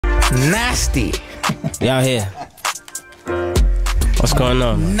Nasty. Y'all here. What's going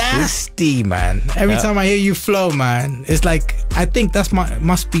on? Nasty, man. Every time I hear you flow, man, it's like, I think that's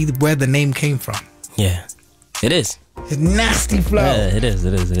must be where the name came from. Yeah, it is. It's nasty flow. Yeah, it is.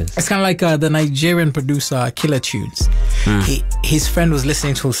 It's kind of like the Nigerian producer Killer Tunes. His friend was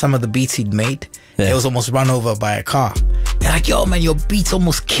listening to some of the beats he'd made. Yeah. He was almost run over by a car. They're like, yo, man, your beats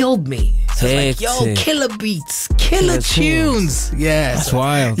almost killed me. So it's like, yo, killer beats, killer tunes. Yeah. That's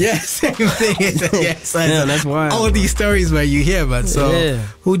wild. Yeah, same thing. Yes, yeah, that's wild. All these stories where you hear, man. So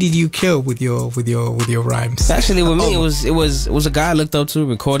who did you kill with your rhymes? Actually, with me, it was a guy I looked up to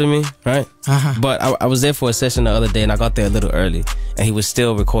recording me, right? But I was there for a session the other day, and I got there a little early, and he was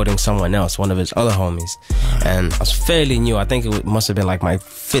still recording someone else, one of his other homies. And I was fairly new. I think it must have been like my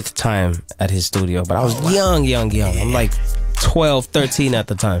 5th time at his studio, but I was young. I'm like 12, 13 at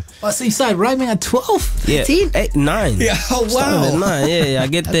the time. Oh, so you started rhyming at 12, 13? Yeah, 8, 9. Yeah, oh wow. At 9, yeah. I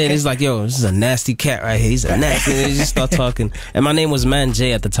get there and he's like, yo, this is a nasty cat right here. He's a nasty. And he just start talking. And my name was Man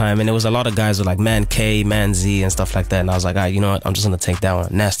J at the time, and there was a lot of guys with like Man K, Man Z, and stuff like that. And I was like, all right, you know what? I'm just gonna take that one,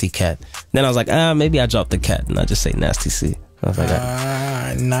 Nasty Cat. Then I was like, maybe I dropped the cat and I just say Nasty C. I was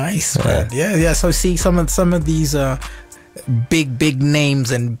like, nice, man. Yeah. So see, some of these big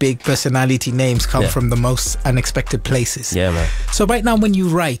names and big personality names come from the most unexpected places. Yeah, man. So right now, when you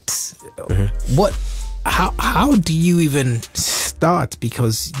write, how do you even start?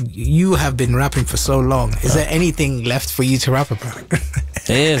 Because you have been rapping for so long. Is there anything left for you to rap about?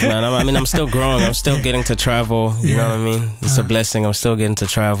 It is, man. I mean, I'm still growing. I'm still getting to travel. You know what I mean? It's a blessing. I'm still getting to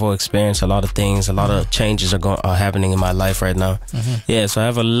travel, experience a lot of things. A lot of changes are happening in my life right now. Yeah, so I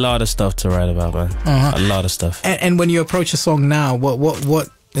have a lot of stuff to write about, man. A lot of stuff. And when you approach a song now, what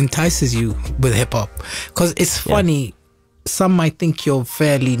entices you with hip hop? Because it's funny. Some might think you're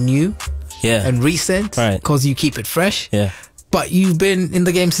fairly new and recent because you keep it fresh. Yeah. But you've been in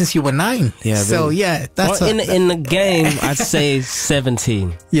the game since you were 9. Yeah. So that's in the game. I'd say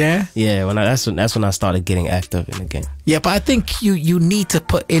 17. Yeah. Yeah. That's when I started getting active in the game. Yeah, but I think you need to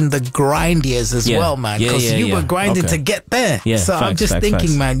put in the grind years as well, man. Because you were grinding to get there. Yeah. So I'm just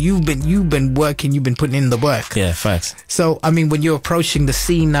thinking, man, you've been working, you've been putting in the work. Yeah, facts. So I mean, when you're approaching the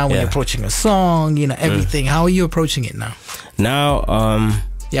scene now, when you're approaching a song, you know, everything. How are you approaching it now? Now,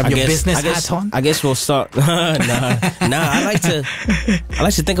 you have your business hat on? I guess we'll start. Nah, I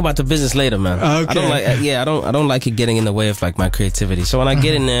like to think about the business later, man. Okay. I don't like it getting in the way of like my creativity. So when I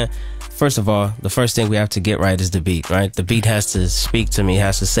get in there, first of all, the first thing we have to get right is the beat, right? The beat has to speak to me,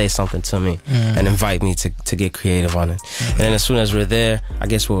 has to say something to me, and invite me to get creative on it. And then as soon as we're there, I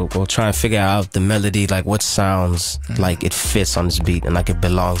guess we'll try and figure out the melody, like what sounds like it fits on this beat and like it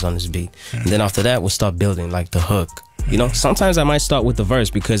belongs on this beat. And then after that, we'll start building like the hook. You know, sometimes I might start with the verse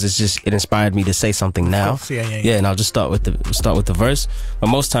because it inspired me to say something now. Yeah, and I'll just start with the verse. But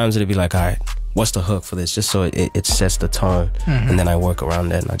most times it'll be like, all right, what's the hook for this? Just so it sets the tone, and then I work around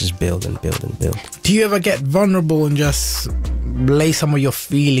that and I just build and build and build. Do you ever get vulnerable and just lay some of your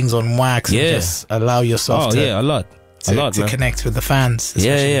feelings on wax and just allow yourself a lot. To connect with the fans?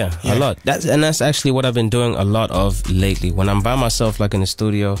 Yeah, a lot. That's actually what I've been doing a lot of lately. When I'm by myself, like in the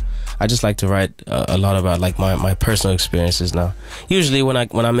studio, I just like to write a lot about like my personal experiences now. Usually when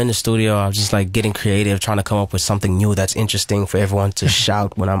I'm in the studio, I'm just like getting creative, trying to come up with something new that's interesting for everyone to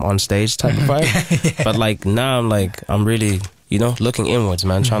shout when I'm on stage type of vibe. But like now I'm really, you know, looking inwards,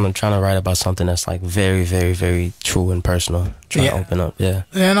 man, trying to write about something that's like very, very, very true and personal. Trying to open up,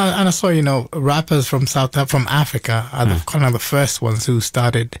 And I saw, you know, rappers from Africa are kind of the first ones who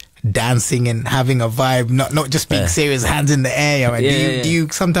started dancing and having a vibe, not just being serious, hands in the air. Do you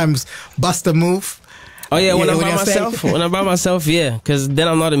sometimes bust a move? Oh yeah, when I'm by myself, because then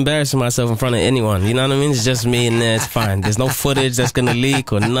I'm not embarrassing myself in front of anyone. You know what I mean? It's just me in there. It's fine. There's no footage that's gonna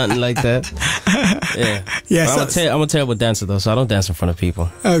leak or nothing like that. I'm a terrible dancer though, so I don't dance in front of people.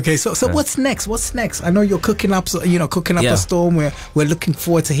 Okay, so what's next? What's next? I know you're cooking up, a storm. We're looking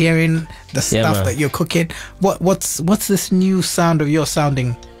forward to hearing the stuff that you're cooking. What's this new sound of your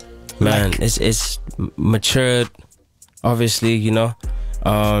sounding? Man, it's matured, obviously. You know.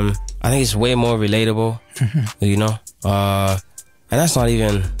 I think it's way more relatable, you know, and that's not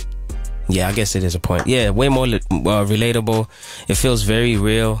even, I guess it is a point. Yeah, way more relatable. It feels very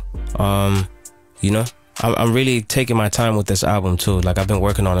real, you know, I'm really taking my time with this album too. Like I've been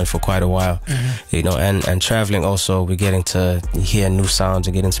working on it for quite a while, you know, and traveling also, we're getting to hear new sounds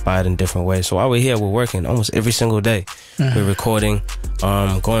and get inspired in different ways. So while we're here, we're working almost every single day. We're recording,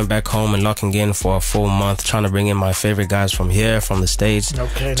 going back home and locking in for a full month, trying to bring in my favorite guys from here, from the States,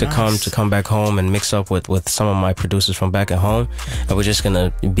 to come back home and mix up with some of my producers from back at home. And we're just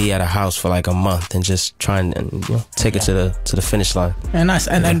gonna be at a house for like a month and just try and you know, take it to the finish line. And nice.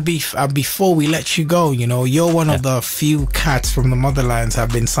 And before we let you go, you know, you're one of the few cats from the motherlands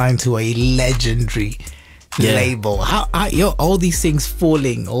have been signed to a legendary label. How all these things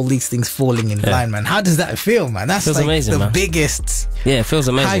falling in line, man. How does that feel, man? That's like amazing, the biggest. Yeah, it feels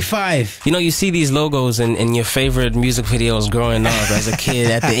amazing. High five. You know, you see these logos in your favorite music videos growing up as a kid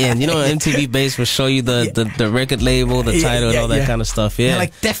at the end. You know, MTV Base will show you the record label, the title, and all that kind of stuff. Yeah,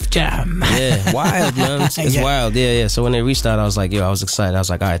 like Def Jam. Yeah, wild, man. It's wild. Yeah. So when they reached out, I was like, I was excited. I was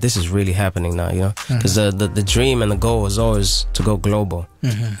like, all right, this is really happening now. You know, because the dream and the goal is always to go global.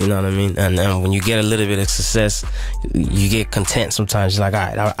 You know what I mean? And when you get a little bit of success, you get content sometimes. You're like,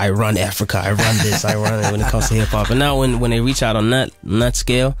 all right, I run Africa, I run this, I run it when it comes to hip hop. And now when they reach out on that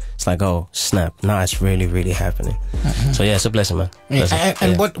scale, it's like, oh snap, now it's really, really happening. So yeah, it's a blessing, man.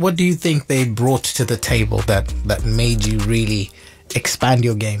 And what do you think they brought to the table that made you really expand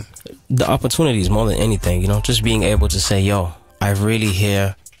your game? The opportunities more than anything, you know, just being able to say, yo, I really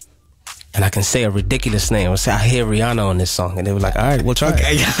hear, and I can say a ridiculous name. I'll say, I hear Rihanna on this song. And they were like, all right, we'll try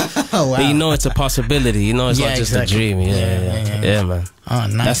it. Oh, wow. But you know it's a possibility. You know it's not just a dream. Yeah, man. Oh,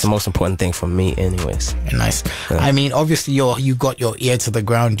 nice. That's the most important thing for me anyways. Nice. I mean, obviously you got your ear to the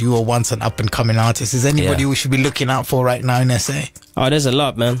ground. You were once an up-and-coming artist. Is anybody we should be looking out for right now in SA? Oh, there's a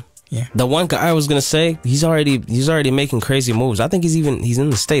lot, man. Yeah. The one guy I was gonna say, he's already making crazy moves. I think he's in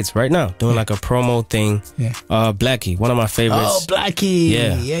the States right now doing like a promo thing. Yeah. Blxckie, one of my favorites. Oh, Blxckie.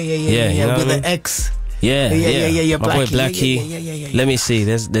 Yeah. You know with the X. Yeah. My boy Blxckie. Yeah. Let me see.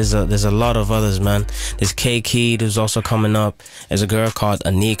 There's a lot of others, man. There's K-Key who's also coming up. There's a girl called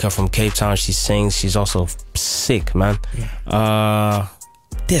Anika from Cape Town. She sings. She's also sick, man. Yeah.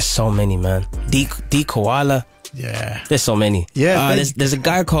 There's so many, man. D Koala. Yeah, there's so many. Yeah, there's a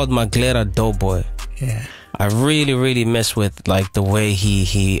guy called Maglera Doe Boy. Yeah, I really mess with like the way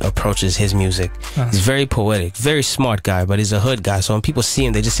he approaches his music. He's very poetic, very smart guy, but he's a hood guy. So when people see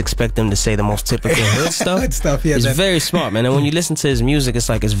him, they just expect him to say the most typical hood stuff. Hood stuff, yeah. He's very smart, man. And when you listen to his music, it's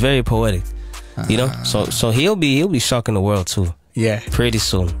like it's very poetic. You know, so he'll be shocking the world too. Yeah, pretty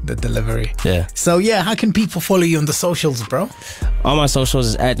soon. The delivery. Yeah. So yeah, how can people follow you on the socials, bro? All my socials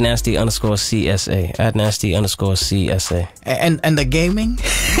is @nasty_CSA. @nasty_CSA. And the gaming?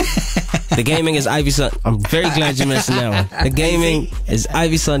 The gaming is Ivy Sun. I'm very glad you mentioned that one. The gaming is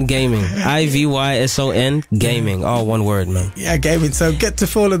Ivy Sun Gaming. IVYSON Gaming. All one word, man. Yeah, gaming. So get to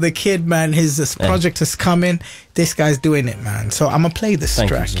follow the kid, man. His project is coming. This guy's doing it, man. So I'm gonna play this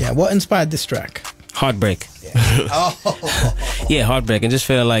track. Yeah. What inspired this track? Heartbreak. Yeah. Yeah, heartbreak, and just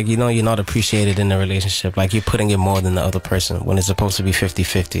feeling like, you know, you're not appreciated in the relationship, like you're putting in more than the other person when it's supposed to be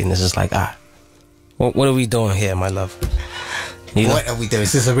 50-50, and it's just like, what are we doing here, my love? You know? What are we doing?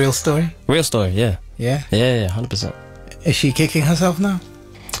 Is this a real story? Real story, yeah. Yeah? Yeah, 100%. Is she kicking herself now?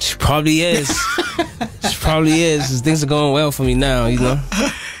 She probably is. She probably is. Things are going well for me now, you know.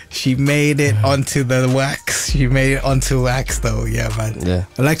 She made it onto the wax. She made it onto wax, though. Yeah, man. Yeah.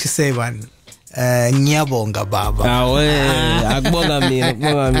 I like to say, man, Nyabonga Baba.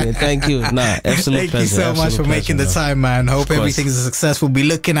 Thank you. Nah, absolute Thank you so much for making the time, man. Hope everything is a success. We'll be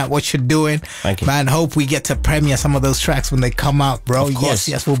looking at what you're doing. Thank you. Man, hope we get to premiere some of those tracks when they come out, bro.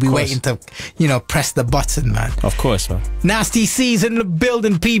 Yes, we'll be waiting to, you know, press the button, man. Of course, man. Nasty C's in the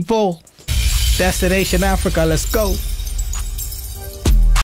building, people. Destination Africa, let's go.